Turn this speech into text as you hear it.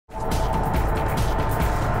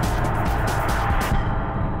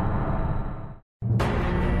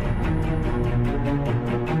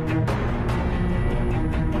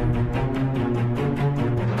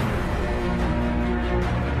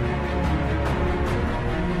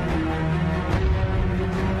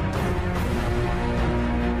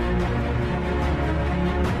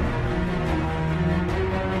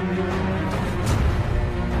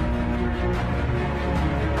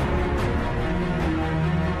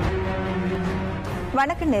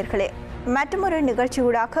வணக்கம் நேர்களே, மற்றொரு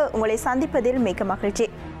நிகழ்ச்சியூடாக உங்களை சந்திப்பதில் மிக்க மகிழ்ச்சி.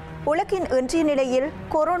 உலகின் இன்றைய நிலையில்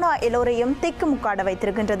கொரோனா எல்லோரையும் திக்குமுக்காட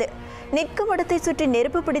வைத்திருக்கின்றது. நிற்கும் இடத்தை சுற்றி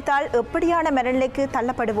நெருப்பு பிடித்தால் எப்படியான மனநிலைக்கு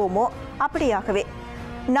தள்ளப்படுவோமோ அப்படியாகவே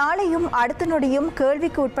நாளையும் அடுத்த நொடியும்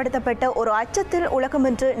கேள்விக்கு உட்படுத்தப்பட்ட ஒரு அச்சத்தில் உலகம்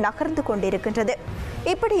இன்று நகர்ந்து கொண்டிருக்கின்றது.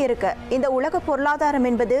 இப்படி இருக்க இந்த உலக பொருளாதாரம்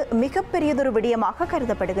என்பது மிகப்பெரியதொரு விடயமாக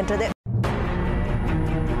கருதப்படுகின்றது.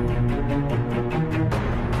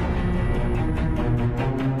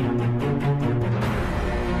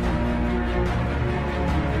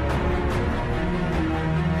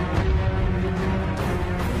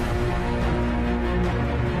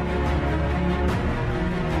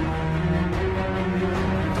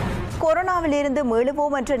 கொரோனாவிலிருந்து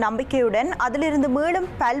மீளுவோம் என்ற நம்பிக்கையுடன் அதிலிருந்து மீளும்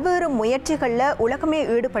பல்வேறு முயற்சிகளில் உலகமே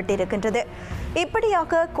ஈடுபட்டிருக்கின்றது.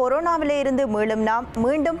 இப்படியாக கொரோனாவிலிருந்து மீளும் நாம்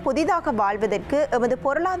மீண்டும் புதிதாக வாழ்வதற்கு எமது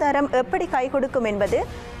பொருளாதாரம் எப்படி கை கொடுக்கும் என்பது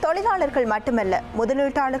தொழிலாளர்கள் மட்டுமல்ல,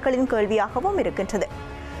 முதலீட்டாளர்களின் கேள்வியாகவும் இருக்கின்றது.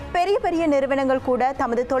 பெரிய பெரிய நிறுவனங்கள் கூட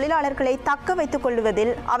தமது தொழிலாளர்களை தக்க வைத்துக்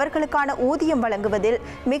கொள்வதில், அவர்களுக்கான ஊதியம் வழங்குவதில்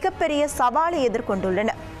மிகப்பெரிய சவாலை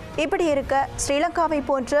எதிர்கொண்டுள்ளன. இப்படி இருக்க ஸ்ரீலங்காவை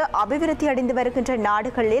போன்ற அபிவிருத்தி அடைந்து வருகின்ற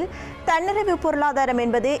நாடுகளில் தன்னிறைவு பொருளாதாரம்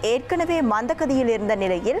என்பது ஏற்கனவே மந்தகதியில் இருந்த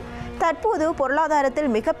நிலையில் தற்போது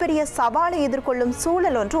பொருளாதாரத்தில் மிகப்பெரிய சவாலை எதிர்கொள்ளும்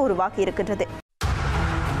சூழல் ஒன்று உருவாகி இருக்கின்றது.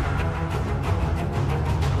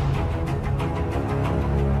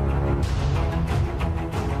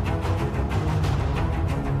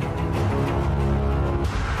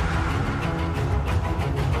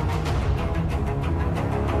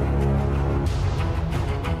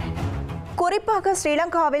 குறிப்பாக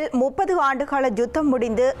ஸ்ரீலங்காவில் 30 ஆண்டுகால யுத்தம்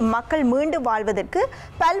முடிந்து மக்கள் மீண்டு வாழ்வதற்கு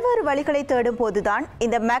பல்வேறு வழிகளை தேடும் போதுதான்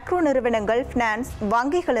இந்த மேக்ரோ நிறுவனங்கள், பினான்ஸ்,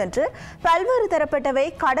 வங்கிகள் என்று பல்வேறு தரப்பட்டவை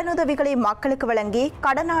கடனுதவிகளை மக்களுக்கு வழங்கி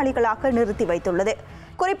கடனாளிகளாக நிறுத்தி வைத்துள்ளது.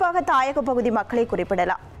 குறிப்பாக தாயக பகுதி மக்களை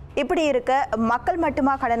குறிப்பிடலாம். இப்படி இருக்க மக்கள்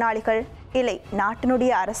மட்டுமா கடனாளிகள்? இல்லை,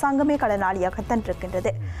 நாட்டினுடைய அரசாங்கமே கடனாளியாகத்தான்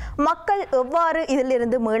இருக்கின்றது. மக்கள் எவ்வாறு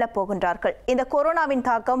இதிலிருந்து மீளப் போகின்றார்கள்? இந்த கொரோனாவின்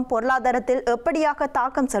தாக்கம் பொருளாதாரத்தில் எப்படியாக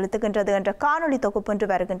தாக்கம் செலுத்துகின்றது என்ற காணொலி தொகுப்பொன்று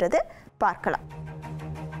வருகின்றது, பார்க்கலாம்.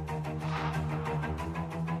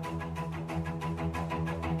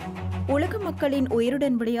 உலக மக்களின்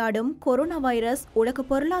உயிருடன் விளையாடும் கொரோனா வைரஸ் உலக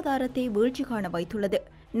பொருளாதாரத்தை வீழ்ச்சி காண வைத்துள்ளது.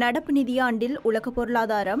 நடப்பு நிதியாண்டில் உலக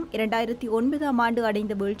பொருளாதாரம் 2009ஆம் ஆண்டு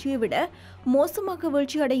அடைந்த வீழ்ச்சியை விட மோசமாக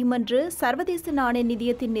வீழ்ச்சியடையும் என்று சர்வதேச நாணய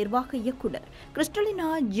நிதியத்தின் நிர்வாக இயக்குநர் கிறிஸ்டலினா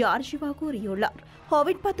ஜார்ஜிவா கூறியுள்ளார்.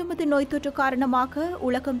 கோவிட்-19 நோய் தொற்று காரணமாக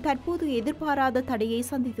உலகம் தற்போது எதிர்பாராத தடையை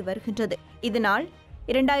சந்தித்து வருகின்றது. இதனால்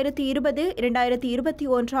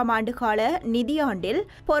 2020-2021ஆம் ஆண்டு கால நிதியாண்டில்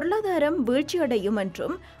பொருளாதாரம் வீழ்ச்சியடையும்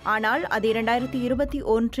என்றும், ஆனால் அது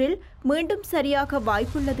 2021இல் மீண்டும் சரியாக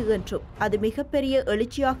வாய்ப்புள்ளது என்றும், அது மிகப்பெரிய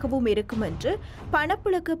எழுச்சியாகவும் இருக்கும் என்று,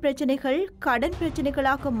 பணப்புழக்க பிரச்சினைகள் கடன்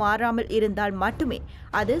பிரச்சினைகளாக மாறாமல் இருந்தால் மட்டுமே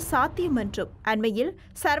அது சாத்தியம் என்றும் அண்மையில்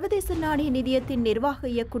சர்வதேச நாணய நிதியத்தின் நிர்வாக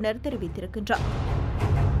இயக்குநர் தெரிவித்திருக்கின்றார்.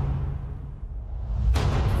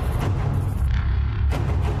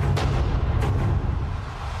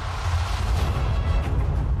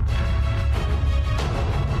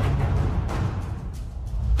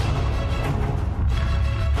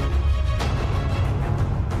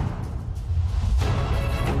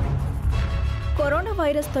 கொரோனா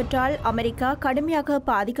வைரஸ் தொற்றால் அமெரிக்கா கடுமையாக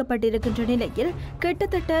பாதிக்கப்பட்டிருக்கின்ற நிலையில்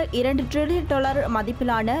கிட்டத்தட்ட $2 டிரில்லியன்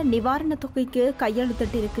மதிப்பிலான நிவாரணத் தொகைக்கு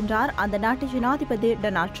கையெழுத்திட்டிருக்கின்றார் அந்த நாட்டு ஜனாதிபதி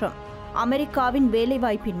டொனால்ட் ட்ரம்ப். அமெரிக்காவின்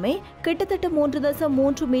வேலைவாய்ப்பின்மை கிட்டத்தட்ட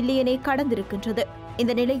 3.3 மில்லியனை கடந்திருக்கின்றது.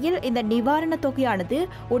 இந்த நிலையில் இந்த நிவாரணத் தொகையானது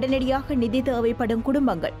உடனடியாக நிதி தேவைப்படும்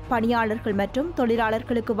குடும்பங்கள், பணியாளர்கள் மற்றும்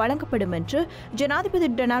தொழிலாளர்களுக்கு வழங்கப்படும் என்று ஜனாதிபதி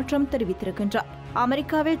டொனால்ட் ட்ரம்ப் தெரிவித்திருக்கின்றார்.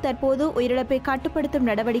 அமெரிக்காவில் தற்போது உயிரிழப்பை கட்டுப்படுத்தும்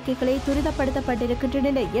நடவடிக்கைகளை துரிதப்படுத்தப்பட்டிருக்கின்ற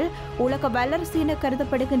நிலையில் உலக வல்லரசு என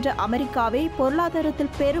கருதப்படுகின்ற அமெரிக்காவை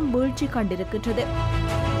பொருளாதாரத்தில் பெரும் வீழ்ச்சி கண்டிருக்கின்றது.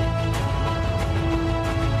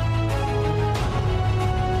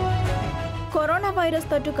 கொரோனா வைரஸ்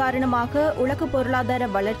தொற்று காரணமாக உலக பொருளாதார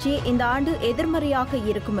வளர்ச்சி இந்த ஆண்டு எதிர்மறையாக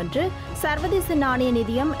இருக்கும் என்று சர்வதேச நாணய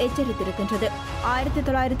நிதியம் எச்சரித்திருக்கின்றது.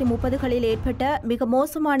 1930களில் ஏற்பட்ட மிக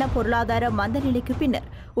மோசமான பொருளாதார மந்த நிலைக்கு பின்னர்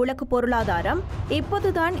உலக பொருளாதாரம்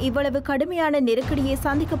இப்போதுதான் இவ்வளவு கடுமையான நெருக்கடியை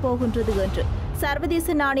சந்திக்கப் போகின்றது என்று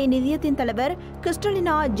சர்வதேச நாணய நிதியத்தின் தலைவர்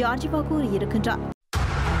கிறிஸ்டலினா ஜார்ஜிவா கூறியிருக்கின்றார்.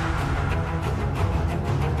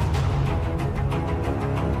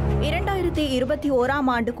 2021ஆம்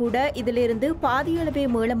ஆண்டு கூட இதிலிருந்து பாதியளவே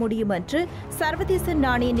மீள முடியும் என்று சர்வதேச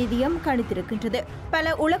நாணய நிதியம் கணித்திருக்கின்றது.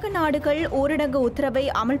 பல உலக நாடுகள் ஊரடங்கு உத்தரவை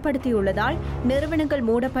அமல்படுத்தியுள்ளதால் நிறுவனங்கள்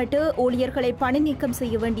மூடப்பட்டு ஊழியர்களை பணி நீக்கம்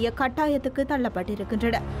செய்ய வேண்டிய கட்டாயத்துக்கு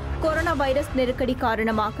தள்ளப்பட்டிருக்கின்றன. கொரோனா வைரஸ் நெருக்கடி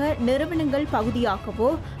காரணமாக நிறுவனங்கள்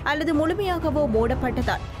பகுதியாகவோ அல்லது முழுமையாகவோ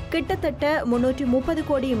மூடப்பட்டதால் கிட்டத்தட்ட 330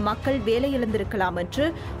 கோடி மக்கள் வேலையிழந்திருக்கலாம் என்று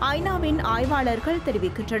ஐநாவின் ஆய்வாளர்கள்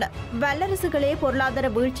தெரிவிக்கின்றனர். வல்லரசுகளே பொருளாதார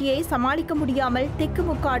வீழ்ச்சியை சமாளிக்க முடியாமல்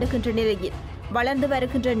திக்குமுக்காடுகின்ற நிலையில் வளர்ந்து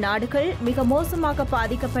வருகின்ற நாடுகள் மிக மோசமாக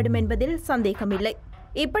பாதிக்கப்படும் என்பதில் சந்தேகமில்லை.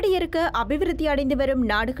 இப்படி இருக்க அபிவிருத்தி அடைந்து வரும்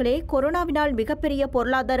நாடுகளே கொரோனாவினால் மிகப்பெரிய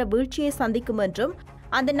பொருளாதார வீழ்ச்சியை சந்திக்கும் என்றும்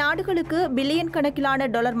அந்த நாடுகளுக்கு பில்லியன் கணக்கிலான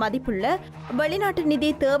டாலர் மதிப்புள்ள வெளிநாட்டு நிதி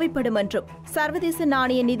தேவைப்படும் என்றும் சர்வதேச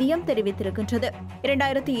நாணய நிதியம் தெரிவித்திருக்கின்றது.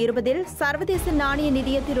 2020 சர்வதேச நாணய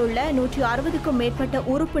நிதியத்தில் உள்ள 160க்கும் மேற்பட்ட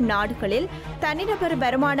உறுப்பு நாடுகளில் தனிநபர்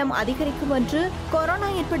வருமானம் அதிகரிக்கும் என்று கொரோனா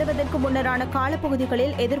ஏற்படுவதற்கு முன்னரான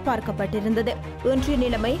காலப்பகுதிகளில் எதிர்பார்க்கப்பட்டிருந்தது. இன்றைய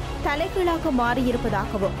நிலைமை தலைகீழாக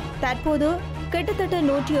மாறியிருப்பதாகவும் தற்போது கிட்டத்தட்ட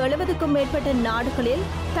 170க்கும் மேற்பட்ட நாடுகளில்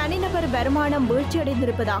தனிநபர் வருமானம்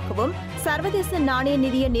வீழ்ச்சியடைந்திருப்பதாகவும் சர்வதேச நாணய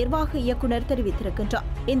நிதிய நிர்வாக இயக்குநர் தெரிவித்திருக்கின்றார்.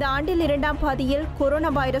 இந்த ஆண்டில் 2ஆம் பாதியில் கொரோனா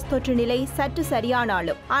வைரஸ் தொற்று நிலை சற்று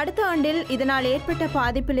சரியானாலும் அடுத்த ஆண்டில் இதனால் ஏற்பட்ட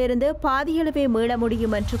பாதிப்பிலிருந்து பாதியளவே மீள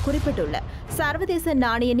முடியும் என்று குறிப்பிட்டுள்ள சர்வதேச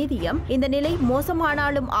நாணய நிதியம் இந்த நிலை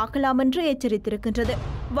மோசமானாலும் ஆகலாம் என்று எச்சரித்திருக்கின்றது.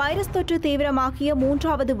 வைரஸ் தொற்று தீவிரமாகிய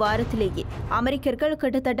 3வது வாரத்திலேயே அமெரிக்கர்கள்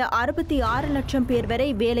கிட்டத்தட்ட 66 லட்சம் பேர் வரை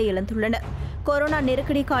வேலை இழந்துள்ளனர். கொரோனா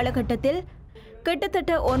நெருக்கடி காலகட்டத்தில்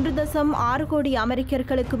கிட்டத்தட்ட 1.6 கோடி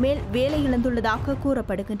அமெரிக்கர்களுக்கு மேல் வேலை இழந்துள்ளதாக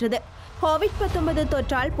கூறப்படுகின்றது. கோவிட்-19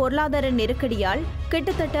 தொற்றால் பொருளாதார நெருக்கடியால்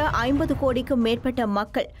கிட்டத்தட்ட 50 கோடிக்கும் மேற்பட்ட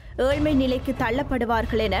மக்கள் ஏழ்மை நிலைக்கு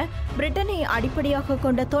தள்ளப்படுவார்கள் என பிரிட்டனை அடிப்படையாக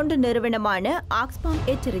கொண்ட தொண்டு நிறுவனமான ஆக்ஸ்பாம்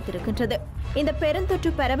எச்சரித்திருக்கின்றது. இந்த பெருந்தொற்று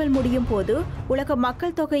பரவல் முடியும் போது உலக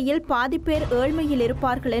மக்கள் தொகையில் பாதி பேர் ஏழ்மையில்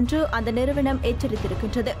இருப்பார்கள் என்று அந்த நிறுவனம்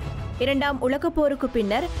எச்சரித்திருக்கின்றது. 2ஆம் உலகப் போருக்கு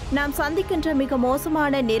பின்னர் நாம் சந்திக்கின்ற மிக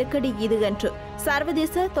மோசமான நெருக்கடி இது என்று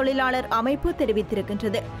சர்வதேச தொழிலாளர் அமைப்பு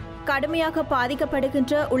தெரிவித்திருக்கின்றது. கடுமையாக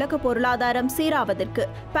பாதிக்கப்படுகின்ற உலக பொருளாதாரம் சீராவதற்கு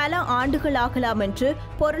பல ஆண்டுகள் ஆகலாம் என்று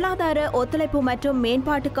பொருளாதார ஒத்துழைப்பு மற்றும்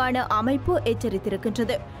மேம்பாட்டுக்கான அமைப்பு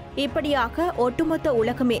எச்சரித்திருக்கின்றது. இப்படியாக ஒட்டுமொத்த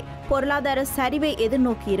உலகமே பொருளாதார சரிவை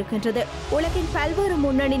எதிர்நோக்கி இருக்கின்றது. உலகின் பல்வேறு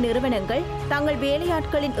முன்னணி நிறுவனங்கள் தங்கள்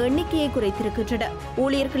வேலையாட்களின் எண்ணிக்கையை குறைத்திருக்கின்றன,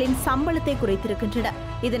 ஊழியர்களின் சம்பளத்தை குறைத்திருக்கின்றன.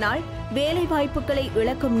 இதனால் வேலை வாய்ப்புகளை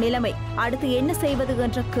இழக்கும் நிலைமை அடுத்து என்ன செய்வது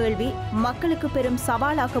என்ற கேள்வி மக்களுக்கு பெரும்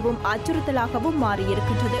சவாலாகவும் அச்சுறுத்தலாகவும்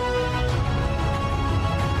மாறியிருக்கின்றது.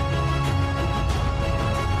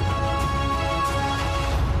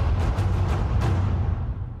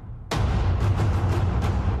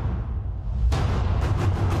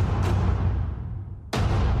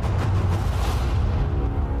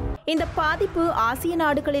 இந்த பாதிப்பு ஆசிய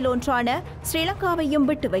நாடுகளில் ஒன்றான ஸ்ரீலங்காவையும்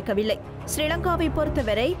விட்டு வைக்கவில்லை. ஸ்ரீலங்காவை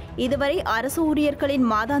பொறுத்தவரை இதுவரை அரசு ஊழியர்களின்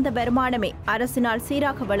மாதாந்த வருமானமே அரசினால்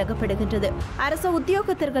சீராக வழங்கப்படுகின்றது. அரசு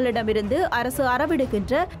உத்தியோகத்தர்களிடமிருந்து அரசு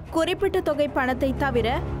அறவிடுகின்ற குறிப்பிட்ட தொகை பணத்தை தவிர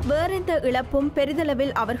வேறெந்த இழப்பும்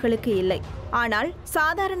பெரிதளவில் அவர்களுக்கு இல்லை. ஆனால்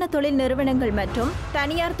சாதாரண தொழில் நிறுவனங்கள் மற்றும்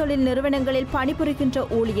தனியார் தொழில் நிறுவனங்களில் பணிபுரிகின்ற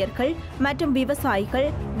ஊழியர்கள் மற்றும் விவசாயிகள்,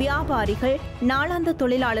 வியாபாரிகள், நாளாந்த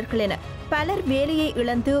தொழிலாளர்கள் என பலர் வேலையை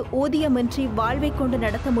இழந்து ஊதியமின்றி வாழ்வை கொண்டு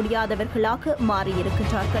நடத்த முடியாதவர்களாக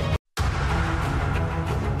மாறியிருக்கின்றார்கள்.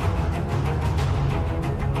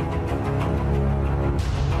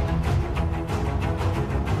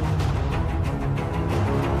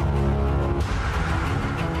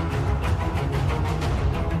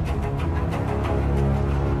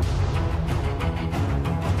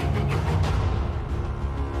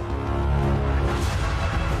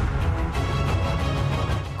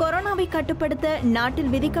 கட்டுப்படுத்த நாட்டில்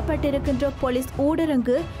விதிக்கப்பட்டிருக்கின்ற போலீஸ்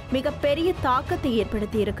ஊரடங்கு மிகப்பெரிய தாக்கத்தை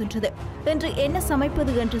ஏற்படுத்தி இருக்கின்றது. இன்று என்ன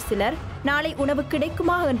சமைப்பது என்று சிலர், நாளை உணவு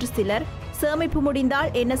கிடைக்குமா என்று சிலர், சேமிப்பு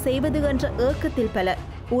முடிந்தால் என்ன செய்வது என்ற ஏக்கத்தில் பலர்,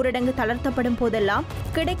 ஊரடங்கு தளர்த்தப்படும் போதெல்லாம்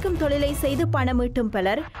கிடைக்கும் தொழிலை செய்து பணமீட்டும்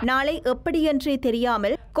பலர், நாளை எப்படியென்றே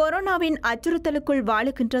தெரியாமல் கொரோனாவின் அச்சுறுத்தலுக்குள்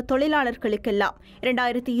வாழுகின்ற தொழிலாளர்களுக்கெல்லாம்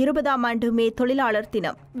 2020ஆம் ஆண்டு மே தொழிலாளர்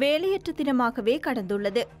தினம் வேலையற்ற தினமாகவே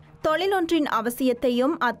கடந்துள்ளது. தொழில் ஒன்றின்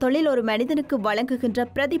அவசியத்தையும் அத்தொழில் ஒரு மனிதனுக்கு வழங்குகின்ற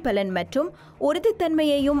பிரதிபலன் மற்றும்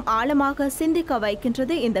உறுதித்தன்மையையும் ஆழமாக சிந்திக்க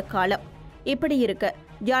வைக்கின்றது இந்த காலம். இப்படி இருக்க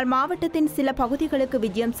யாழ் மாவட்டத்தின் சில பகுதிகளுக்கு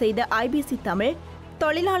விஜயம் செய்த IBC தமிழ்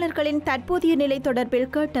தொழிலாளர்களின் தற்போதைய நிலை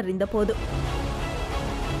தொடர்பில் கேட்டறிந்த போது,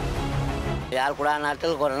 யாழ்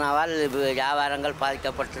குடாநாட்டில் கொரோனாவால் வியாபாரங்கள்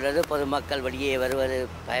பாதிக்கப்பட்டுள்ளது. பொதுமக்கள் வெளியே வருவது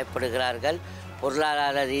பயப்படுகிறார்கள்.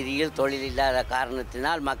 பொருளாதார ரீதியில் தொழில் இல்லாத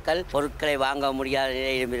காரணத்தினால் மக்கள் பொருட்களை வாங்க முடியாத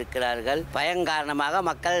நிலையிலும் இருக்கிறார்கள். பயம் காரணமாக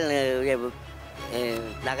மக்கள்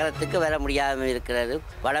நகரத்துக்கு வர முடியாமல் இருக்கிறது.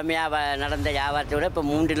 வளமையாக நடந்த வியாபாரத்தை விட இப்போ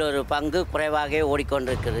 1/3 பங்கு குறைவாகவே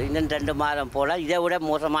ஓடிக்கொண்டிருக்கிறது. இன்னும் 2 மாதம் போல் இதை விட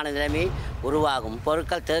மோசமான நிலைமை உருவாகும்.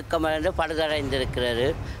 பொருட்கள் தேக்கமடைந்து பழுதடைந்திருக்கிறது.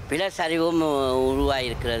 விலை சரிவும்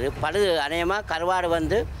உருவாகியிருக்கிறது. அநேகமாக கருவாடு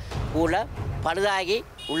வந்து கூட பழுதாகி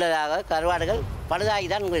உள்ளதாக, கருவாடுகள் பழுதாகி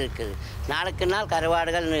தான் இருக்குது. நாளுக்கு நாள்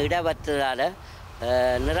கருவாடுகள் இடப்பட்டதால்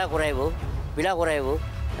நிற குறைவு விலை குறைவு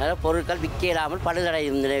பொருட்கள் விற்க இல்லாமல்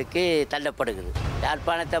பழுதடையும் நிலைக்கு தள்ளப்படுகிறது.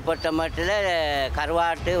 யாழ்ப்பாணத்தை பொறுத்த மட்டில்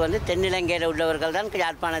கருவாட்டு வந்து தென்னிலங்கையில் உள்ளவர்கள் தான்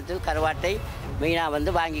யாழ்ப்பாணத்தில் கருவாட்டை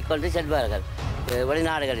மெயினாக வாங்கி கொண்டு செல்வார்கள்.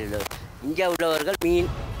 வெளிநாடுகளில் இங்கே உள்ளவர்கள் மீன்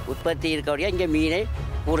உற்பத்தி இருக்கக்கூடிய இங்கே மீனை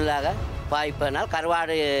கூடுதலாக பாய்ப்பதனால்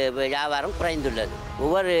கருவாடு வியாபாரம் குறைந்துள்ளது.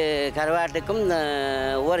 ஒவ்வொரு கருவாட்டுக்கும்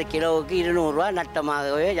ஒவ்வொரு கிலோவுக்கு 200 ரூபா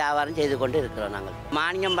நட்டமாகவே வியாபாரம் செய்து கொண்டு இருக்கிறோம். நாங்கள்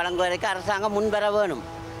மானியம் வழங்குவதற்கு அரசாங்கம் முன்வர வேணும்.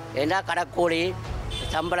 ஏன்னா கடற்கோழி,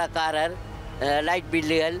 சம்பளக்காரர், லைட்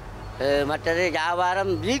பில்லுகள், மற்றது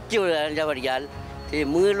வியாபாரம் வீழ்ச்சி அடைந்தபடியால்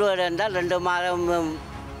மீள்வது என்றால் 2 மாதம்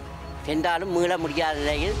சென்றாலும் மீள முடியாத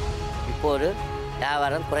நிலையில் இப்போது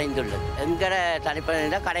வியாபாரம் குறைந்துள்ளது. என்கிற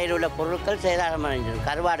தனிப்பட்ட கடையில் உள்ள பொருட்கள் சேதாரமடைந்தது.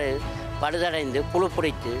 கருவாடு பழுதடைந்து புழு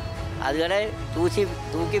பிடித்து அதுகளை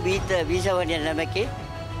தூக்கி வீச வேண்டிய நிலைமைக்கு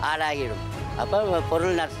ஆளாகிடும். அப்போ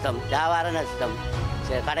பொருள் நஷ்டம், வியாபார நஷ்டம்.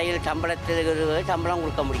 கடையில் சம்பளம்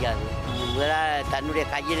கொடுக்க முடியாது. தன்னுடைய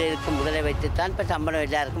கையில் இருக்கும் முதலை வைத்துத்தான் இப்போ சம்பளம்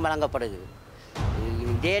எல்லாருக்கும் வழங்கப்படுகிறது.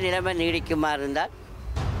 இதே நிலைமை நீடிக்குமா இருந்தால்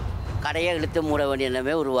கடையை இழுத்து மூட வேண்டிய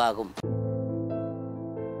நிலைமை உருவாகும்.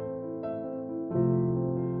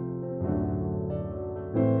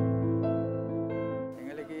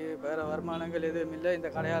 வருமானங்கள் எதுவும் இல்லை. இந்த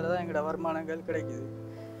கடையால் தான் எங்களோட வருமானங்கள் கிடைக்குது.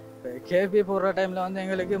 இப்போ கேபி போடுற டைமில்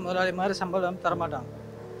எங்களுக்கு முதலாளி மாதிரி சம்பளம் தரமாட்டாங்க.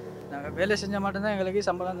 நாங்கள் வேலை செஞ்ச மட்டும்தான் எங்களுக்கு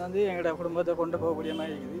சம்பளம் தந்து எங்களோட குடும்பத்தை கொண்டு போகக்கூடிய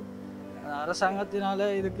மாதிரி இருக்குது. அரசாங்கத்தினால்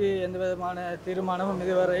இதுக்கு எந்த விதமான தீர்மானமும்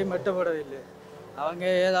இதுவரையும் எட்டப்படவில்லை. அவங்க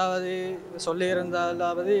ஏதாவது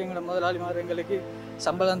சொல்லியிருந்தாலாவது எங்களோட முதலாளி மாதிரி எங்களுக்கு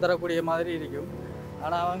சம்பளம் தரக்கூடிய மாதிரி இருக்கும்.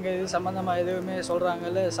 ஆனால் அவங்க இது சம்மந்தமாக எதுவுமே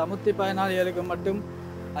சொல்கிறாங்கல்ல. சமுத்தி பயனாளிகளுக்கு மட்டும்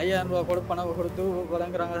 5000 ரூபா பணம் கொடுத்து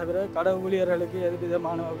வழங்குறாங்க. தவிர கடை ஊழியர்களுக்கு எது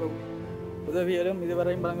விதமான உதவிகளும்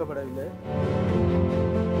இதுவரையும் வழங்கப்படவில்லை.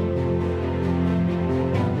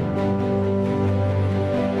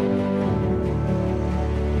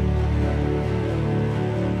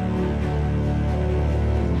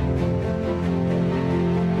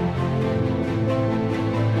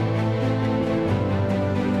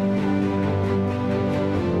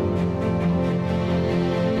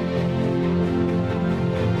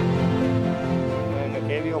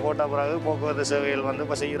 பிறகு போக்குவரத்து சேவைகள்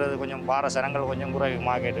இப்போ செய்கிறது கொஞ்சம் பார சனங்கள் கொஞ்சம் குறை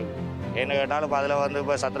மார்க்கெட்டுக்கு. என்ன கேட்டாலும் இப்போ அதில்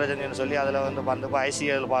இப்போ சத்ரஜன்னு சொல்லி அதில் இப்போ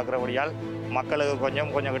ஐசிஎல் பார்க்குறபடியால் மக்களுக்கு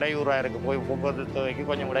கொஞ்சம் இடையூறாக இருக்குது. போய் போக்குவரத்து தேவைக்கு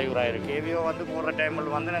கொஞ்சம் இடையூறாக இருக்குது. கேவியோ போடுற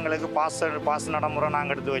டைமில் எங்களுக்கு பாஸ் நடைமுறை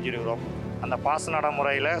நாங்கள் எடுத்து வச்சுருக்கிறோம். அந்த பாஸ்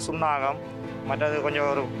நடைமுறையில் சுண்ணாகம் மற்றது கொஞ்சம்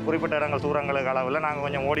ஒரு குறிப்பிட்ட இடங்கள் தூரங்களுக்கு அளவில் நாங்கள்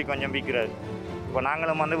கொஞ்சம் ஓடி கொஞ்சம் விற்கிறது. இப்போ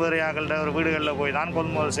நாங்களும் வேறு யாக்கள்கிட்ட ஒரு வீடுகளில் போய் தான்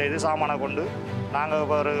கொள்முதல் செய்து சாமானை கொண்டு நாங்கள்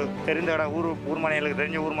இப்போ ஒரு தெரிந்த இடம் ஊர்மனைகளுக்கு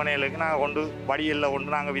தெரிஞ்ச ஊர்மனைகளுக்கு நாங்கள் கொண்டு வடிகளில் கொண்டு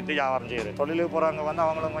நாங்கள் விற்று வியாபாரம் செய்கிறோம். தொழிலுக்கு போகிறவங்க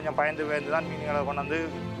அவங்களும் கொஞ்சம் பயந்து தான் மீன்களை கொண்டு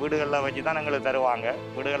வீடுகளில் வச்சு தான் எங்களுக்கு தருவாங்க.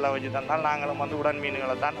 வீடுகளில் வச்சு தந்தால் நாங்களும் உடன்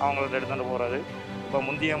மீன்களை தான் அவங்கள்ட்ட எடுத்துகிட்டு போகிறது. இப்போ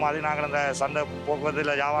முந்தைய மாதிரி நாங்கள் இந்த சந்தை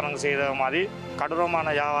போக்குவரத்தில் வியாபாரம் செய்த மாதிரி கடூரமான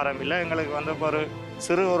வியாபாரம் இல்லை. எங்களுக்கு இப்போ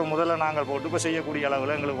ஒரு முதல்ல நாங்கள் போட்டு இப்போ செய்யக்கூடிய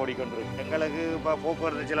அளவில் எங்களுக்கு ஓடிக்கொண்டிருக்கு. எங்களுக்கு இப்போ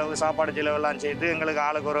போக்குவரத்து செலவு, சாப்பாடு செலவெல்லாம் செய்து எங்களுக்கு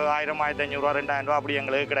ஆளுக்கு ஒரு 1000, 1500 ரூபா, 2000 ரூபா அப்படி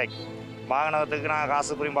எங்களுக்கு கிடைக்கும். வாகனத்துக்கு நாங்கள்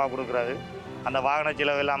காசு புரிம்பா கொடுக்குறது. அந்த வாகன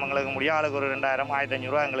செலவு எல்லாம் எங்களுக்கு முடியும். ஆளுக்கு ஒரு 2000,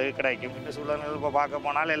 1500 ரூபா எங்களுக்கு கிடைக்கும். இந்த சூழ்நிலை இப்போ பார்க்க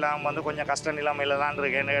போனால் எல்லாம் கொஞ்சம் கஷ்ட நிலைமையில் தான்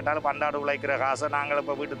இருக்குது. என்ன கேட்டாலும் அன்றாடு உழைக்கிற காசை நாங்கள்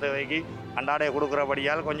இப்போ வீட்டு தேவைக்கு அன்றாடையை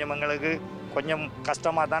கொடுக்குறபடியால் கொஞ்சம் எங்களுக்கு கொஞ்சம்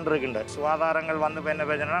கஷ்டமாக தான் இருக்குண்ட. சுகாதாரங்கள் இப்போ என்ன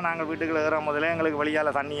பிரச்சனைனா நாங்கள் வீட்டுக்குள்ள ஏற முதல்ல எங்களுக்கு வெளியால்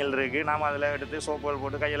தண்ணிகள் இருக்குது. நாம் அதில் எடுத்து சோப்புகள்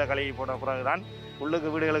போட்டு கையில் கழுவி போட்ட பிறகு தான் உள்ளுக்கு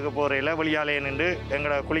வீடுகளுக்கு போகிறையில் வெளியாலே நின்று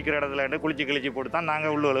எங்களை குளிக்கிற இடத்துல நின்று குளிச்சு போட்டு தான்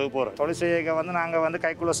நாங்கள் உள்ளுகளுக்கு போகிறோம். தொழில் செய்ய நாங்கள்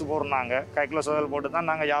கைக்குலசு போடுறோம். நாங்கள் கைக்குலசுகள் போட்டு தான்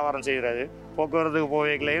நாங்கள் வியாபாரம் செய்கிறது. போக்குவரத்துக்கு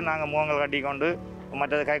போவைகளையும் நாங்கள் முகங்கள் கட்டி கொண்டு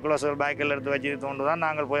மற்றது கைக்குலசுகள் பேக்கில் எடுத்து வச்சு தோண்டு தான்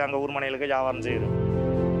நாங்கள் போய் அங்கே ஊர்மனைகளுக்கு வியாபாரம் செய்கிறோம்.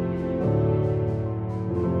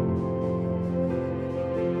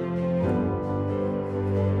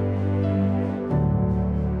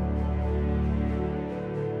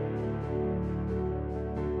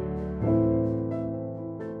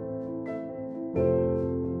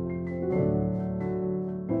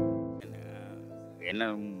 என்ன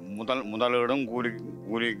முதலீடும்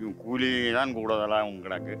கூலி தான் கூடுதலாக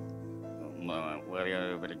கிடக்கு. வேறு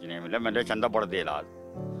பிரச்சனையும் இல்லை. மற்ற சந்தைப்படுத்த இயலாது.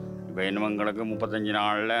 இப்போ இன்னும் 35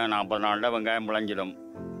 நாளில் 40 நாளில் வெங்காயம்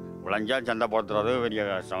விளைஞ்சால் சந்தைப்படுத்துறது பெரிய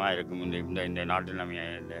கஷ்டமாக இருக்கும். இந்த நாட்டில் நம்ம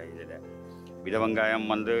இந்த இதில் வித வெங்காயம்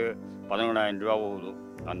 17,000 ரூபா போகுது.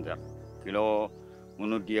 அந்த கிலோ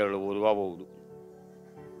 370 ரூபா போகுது.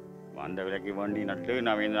 அந்த விலைக்கு வேண்டி நட்டு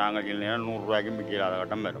நாங்கள் 100 ரூபாய்க்கும் விற்காத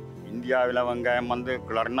கட்டம் வரும். இந்தியாவில் வெங்காயம்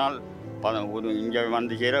கிளறினால் இங்கே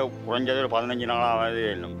செய்கிற குறைஞ்சது ஒரு 15 நாளாவது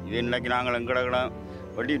இல்லை. இது இன்றைக்கி நாங்கள் எங்கட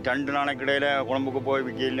வெட்டி 2 நாளைக்கு இடையில் குழம்புக்கு போய்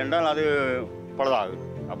விற்க என்றால் அது பழுதாகுது.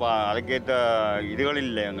 அப்போ அதுக்கேற்ற இதுகள்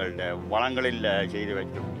இல்லை, எங்கள்கிட்ட வளங்கள் இல்லை செய்து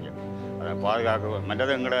வைக்கக்கூடிய. அதை பாதுகாக்க.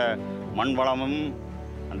 மற்றது எங்களோட மண் வளமும்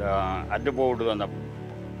அந்த அட்டு போட்டுது. அந்த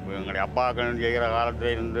எங்களுடைய அப்பாக்கள் செய்கிற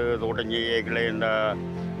காலத்தில் இருந்து தோட்டம் செய்யக்கில் இந்த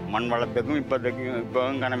மண் வளத்துக்கும்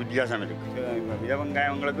இப்போவும் கான வித்தியாசம் இருக்குது. இப்போ வித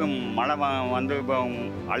வெங்காயங்களுக்கும் மழை வந்து இப்போ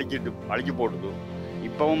அழிச்சு போட்டுது.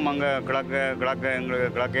 இப்போவும் அங்கே எங்களுக்கு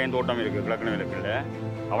கிழக்கையும் தோட்டம் இருக்குது. கிழக்குன்னு இருக்குல்ல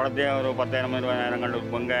அவ்வளோத்தையே ஒரு 10,000 20,000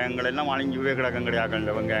 வெங்காயங்கள் எல்லாம் அழிஞ்சுவே கிழக்கம் கிடையாது.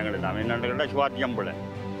 இந்த வெங்காயங்கள் எல்லாம் என்னென்னு கேட்டால் சுவாத்தியம் போல்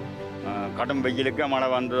கடும் வெயிலுக்கு மழை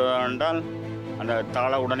வந்ததால் அந்த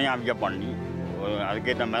தாளை உடனே அவிக்க பண்ணி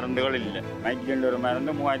அதுக்கேற்ற மருந்துகள் இல்லை. நைட்ரஜன் ஒரு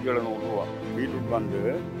மருந்து 3700 ரூபா. பீட்ரூட் வந்து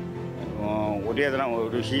ஒரே இதெல்லாம்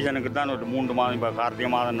ஒரு சீசனுக்கு தான் ஒரு 3 மாதம். இப்போ கார்த்திகை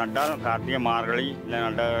மாதம் நட்டால் கார்த்திகை மார்கழி இல்லை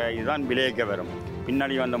நட்ட இதுதான் விளைவிக்க வரும்.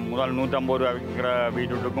 பின்னாடி வந்த முதல் 150 ரூபா விற்கிற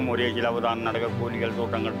பீட்ரூட்டுக்கும் ஒரே செலவு தான். நடக்க கூலிகள்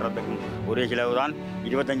தோட்டம் கட்டுறதுக்கும் ஒரே செலவு தான்.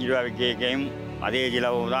 25 ரூபா விற்கையும் அதே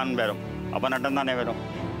செலவு தான் வரும். அப்போ நட்டம் தானே வரும்.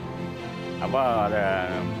 அப்போ அதை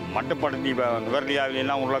மட்டுப்படுத்தி இப்போ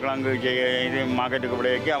நுவர்லியாவிலாம் உருளைக்கிழங்கு இது மார்க்கெட்டுக்கு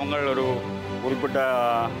விளைவிக்க அவங்க ஒரு குறிப்பிட்ட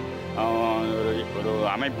ஒரு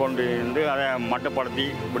அமைப்பொண்டு இருந்து அதை மட்டுப்படுத்தி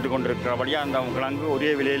விட்டு கொண்டிருக்கிறபடியாக அந்த கிழங்கு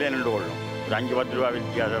ஒரே விலையிலே நின்று கொள்ளும். ஒரு 5-10 ரூபா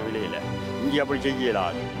விற்காத விலையில். இங்கே அப்படி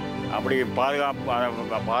செய்யலாது. அப்படி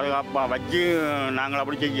பாதுகாப்பாக வச்சு நாங்கள்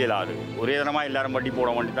அப்படி செய்யலாது. ஒரே தினமாக எல்லாரும் வட்டி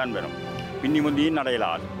போட வேண்டி தான் வரும். பின்னி முந்தியும்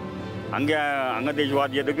நடையலாது. அங்கே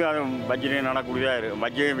தேசியவாத்தியத்துக்கு அது வச்சிலே நடக்கூடியதாக இருக்குது.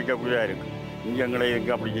 வச்சிலே விற்கக்கூடியதாக இருக்குது. இங்கே எங்களை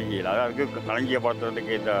இருக்குது அப்படி செய்யல. அதுக்கு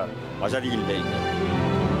களஞ்சியப்படுத்துறதுக்கு ஏற்ற வசதி இல்லை.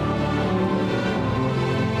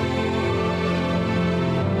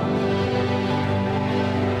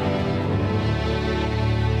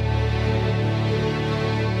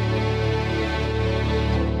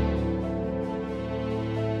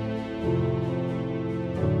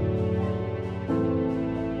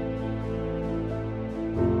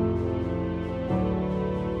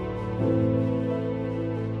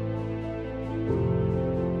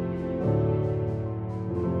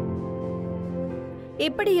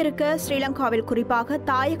 இப்படி இருக்க ஸ்ரீலங்காவில் குறிப்பாக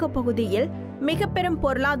தாயக பகுதியில் மிக பெரும்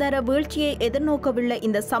பொருளாதார வீழ்ச்சியை எதிர்நோக்கவுள்ள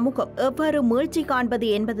இந்த சமூகம் எவ்வாறு மீழ்ச்சி காண்பது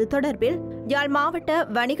என்பது தொடர்பில் யாழ் மாவட்ட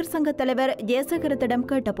வணிகர் சங்க தலைவர் ஜெயசேகரத்திடம்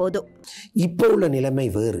கேட்டபோது, இப்போ உள்ள நிலைமை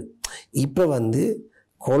வேறு. இப்போ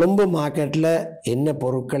கொழும்பு மார்க்கெட்டில் என்ன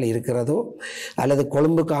பொருட்கள் இருக்கிறதோ அல்லது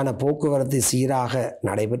கொழும்புக்கான போக்குவரத்து சீராக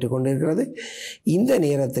நடைபெற்று கொண்டிருக்கிறது. இந்த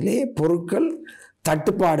நேரத்திலே பொருட்கள்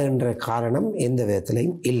தட்டுப்பாடு என்ற காரணம் எந்த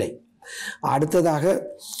விதத்திலையும் இல்லை. அடுத்ததாக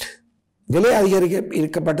விலை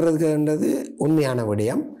இருக்கப்பட்டிருக்கிறது உண்மையான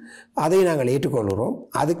விடயம். அதை நாங்கள் ஏற்றுக்கொள்கிறோம்.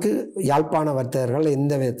 அதுக்கு யாழ்ப்பாண வர்த்தகர்கள்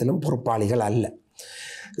எந்த விதத்திலும் பொறுப்பாளிகள் அல்ல.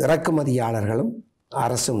 இறக்குமதியாளர்களும்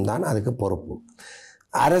அரசும் தான் அதுக்கு பொறுப்பு.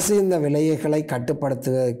 அரசு இந்த விலைகளை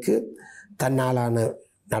கட்டுப்படுத்துவதற்கு தன்னாலான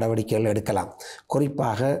நடவடிக்கைகள் எடுக்கலாம்.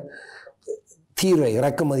 குறிப்பாக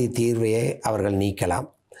இறக்குமதி தீர்வையை அவர்கள் நீக்கலாம்.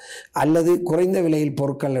 அல்லது குறைந்த விலையில்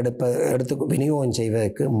பொருட்கள் எடுத்து விநியோகம்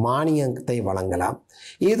செய்வதற்கு மானியத்தை வழங்கலாம்.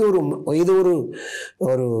 இது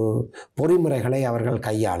ஒரு பொறிமுறைகளை அவர்கள்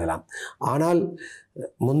கையாளலாம். ஆனால்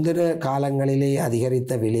முந்தின காலங்களிலே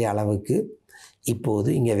அதிகரித்த விலை அளவுக்கு இப்போது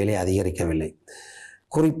இங்கே விலை அதிகரிக்கவில்லை.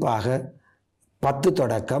 குறிப்பாக 10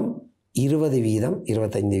 தொடக்கம் 20%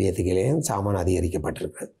 25% சாமான்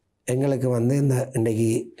அதிகரிக்கப்பட்டிருக்கிறது. எங்களுக்கு இந்த இன்றைக்கு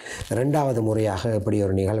 2வது முறையாக இப்படி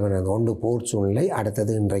ஒரு நிகழ்வு நடந்தது. ஒன்று போர் சூழ்நிலை,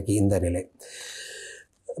 அடுத்தது இன்றைக்கு இந்த நிலை.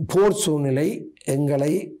 போர் சூழ்நிலை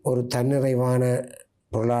எங்களை ஒரு தன்னிறைவான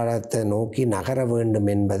பொருளாதாரத்தை நோக்கி நகர வேண்டும்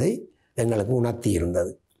என்பதை எங்களுக்கு உணர்த்தி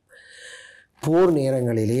இருந்தது. போர்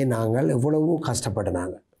நேரங்களிலே நாங்கள் எவ்வளவோ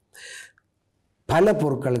கஷ்டப்பட்டனாங்க. பல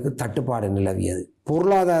பொருட்களுக்கு தட்டுப்பாடு நிலவியது.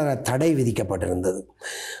 பொருளாதார தடை விதிக்கப்பட்டிருந்தது.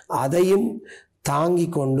 அதையும் தாங்கி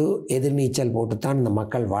கொண்டு எதிர்நீச்சல் போட்டுத்தான் இந்த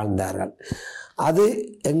மக்கள் வாழ்ந்தார்கள். அது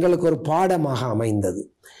எங்களுக்கு ஒரு பாடமாக அமைந்தது.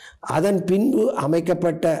 அதன் பின்பு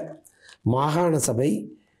அமைக்கப்பட்ட மாகாண சபை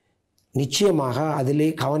நிச்சயமாக அதிலே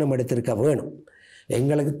கவனம் எடுத்திருக்க வேணும்.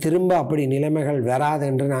 எங்களுக்கு திரும்ப அப்படி நிலைமைகள் வராது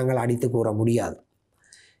என்று நாங்கள் அடித்து கூற முடியாது.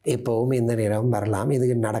 எப்போவும் எந்த நேரமும் வரலாம்,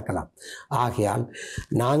 இது நடக்கலாம். ஆகையால்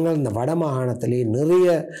நாங்கள் இந்த வடமாகாணத்திலே நிறைய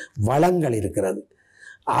வளங்கள் இருக்கிறது.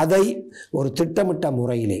 அதை ஒரு திட்டமிட்ட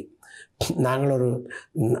முறையிலே நாங்கள் ஒரு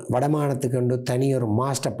வடமாகாணத்துக்கு தனி ஒரு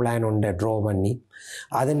மாஸ்டர் பிளான் ஒன்றை ட்ரா பண்ணி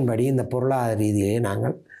அதன்படி இந்த பொருளாதார ரீதியிலே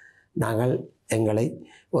நாங்கள் எங்களை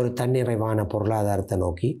ஒரு தன்னிறைவான பொருளாதாரத்தை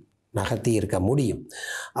நோக்கி நகர்த்தி இருக்க முடியும்.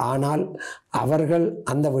 ஆனால் அவர்கள்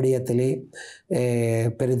அந்த விடயத்திலே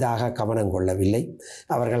பெரிதாக கவனம் கொள்ளவில்லை.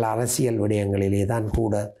 அவர்கள் அரசியல் விடயங்களிலே தான்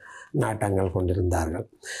கூட நாட்டங்கள் கொண்டிருந்தார்கள்.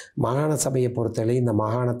 மாகாண சபையை பொறுத்தவரை இந்த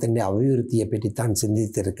மாகாணத்தின் அபிவிருத்தியை பற்றித்தான்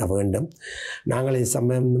சிந்தித்திருக்க வேண்டும். நாங்கள் இது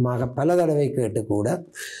சம்பந்தமாக பல தடவை கேட்டு கூட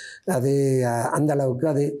அது அந்த அளவுக்கு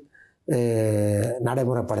அது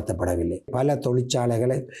நடைமுறைப்படுத்தப்படவில்லை. பல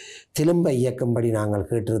தொழிற்சாலைகளை திரும்ப இயக்கும்படி நாங்கள்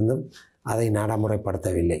கேட்டிருந்தும் அதை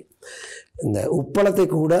நடைமுறைப்படுத்தவில்லை. இந்த உப்பளத்தை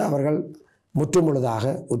கூட அவர்கள் முற்றுமுழுதாக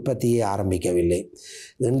உற்பத்தியை ஆரம்பிக்கவில்லை.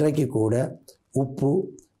 இன்றைக்கு கூட உப்பு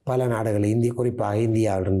பல நாடுகள் குறிப்பாக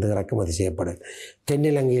இந்தியாவிலிருந்து இறக்குமதி செய்யப்படும்.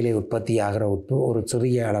 தென்னிலங்கையிலே உற்பத்தியாகிற உப்பு ஒரு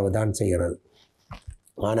சிறிய அளவு தான் செய்கிறது.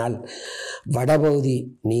 ஆனால் வடபகுதி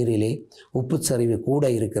நீரிலே உப்பு சரிவு கூட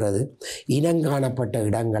இருக்கிறது. இனங்காணப்பட்ட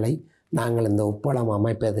இடங்களை நாங்கள் இந்த உப்பளம்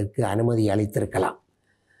அமைப்பதற்கு அனுமதி அளித்திருக்கலாம்.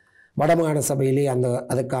 வடமாகாண சபையிலே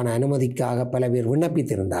அதுக்கான அனுமதிக்காக பல பேர்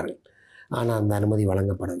விண்ணப்பித்திருந்தார்கள். ஆனால் அந்த அனுமதி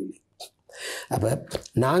வழங்கப்படவில்லை. அப்போ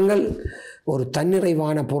நாங்கள் ஒரு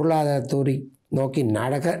தன்னிறைவான பொருளாதாரத்தை நோக்கி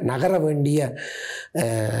நகர வேண்டிய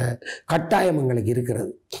கட்டாயம் எங்களுக்கு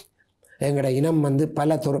இருக்கிறது. எங்களோட இனம்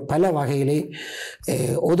பல வகையிலே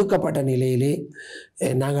ஒதுக்கப்பட்ட நிலையிலே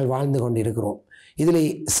நாங்கள் வாழ்ந்து கொண்டிருக்கிறோம். இதில்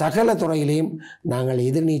சகல துறையிலையும் நாங்கள்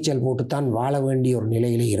எதிர்நீச்சல் போட்டுத்தான் வாழ வேண்டிய ஒரு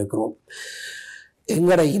நிலையிலே இருக்கிறோம்.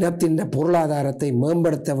 எங்களோட இனத்தின் பொருளாதாரத்தை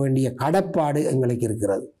மேம்படுத்த வேண்டிய கடப்பாடு எங்களுக்கு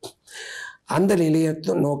இருக்கிறது. அந்த நிலையை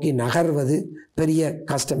நோக்கி நகர்வது பெரிய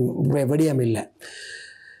கஷ்டம் விடயம் இல்லை.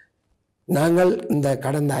 நாங்கள் இந்த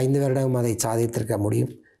கடந்த 5 வருடம் அதை சாதித்திருக்க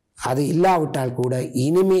முடியும். அது இல்லாவிட்டால் கூட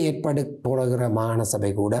இனிமே போடுகிற மாகாண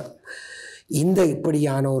சபை கூட இந்த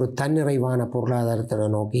இப்படியான ஒரு தன்னிறைவான பொருளாதாரத்தை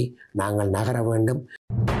நோக்கி நாங்கள் நகர வேண்டும்.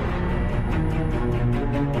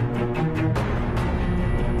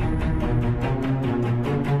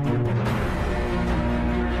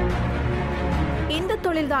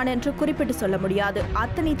 தொழில்தான் என்று குறிப்பிட்டு சொல்ல முடியாது.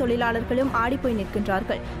 அத்தனை தொழிலாளர்களும் ஆடிப்போய்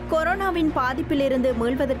நிற்கின்றார்கள். கொரோனாவின் பாதிப்பிலிருந்து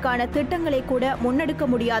மீள்வதற்கான திட்டங்களை கூட முன்னெடுக்க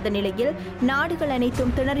முடியாத நிலையில் நாடுகள்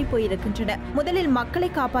அனைத்தும் திணறி போயிருக்கின்றன. முதலில் மக்களை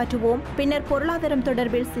காப்பாற்றுவோம், பின்னர் பொருளாதாரம்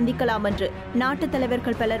தொடர்பில் சிந்திக்கலாம் என்று நாட்டு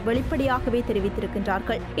தலைவர்கள் பலர் வெளிப்படையாகவே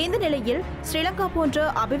தெரிவித்திருக்கின்றார்கள். இந்த நிலையில் ஸ்ரீலங்கா போன்ற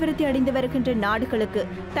அபிவிருத்தி அடைந்து வருகின்ற நாடுகளுக்கு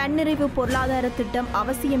தன்னிறைவு பொருளாதார திட்டம்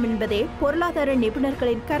அவசியம் என்பதே பொருளாதார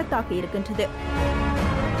நிபுணர்களின் கருத்தாக இருக்கின்றது.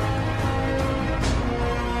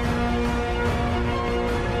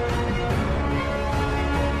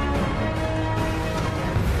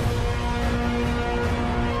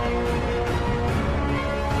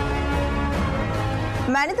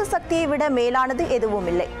 மனித சக்தியை விட மேலானது எதுவும்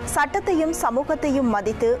இல்லை. சட்டத்தையும் சமூகத்தையும்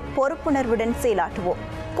மதித்து பொறுப்புணர்வுடன் செயலாற்றுவோம்.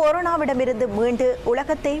 கொரோனாவிடமிருந்து மீண்டு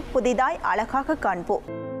உலகத்தை புதிதாய் அழகாக காண்போம்.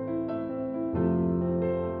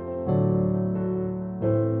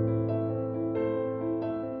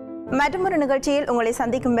 மற்றொரு நிகழ்ச்சியில் உங்களை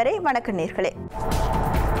சந்திக்கும் வரை வணக்கம் நேயர்களே.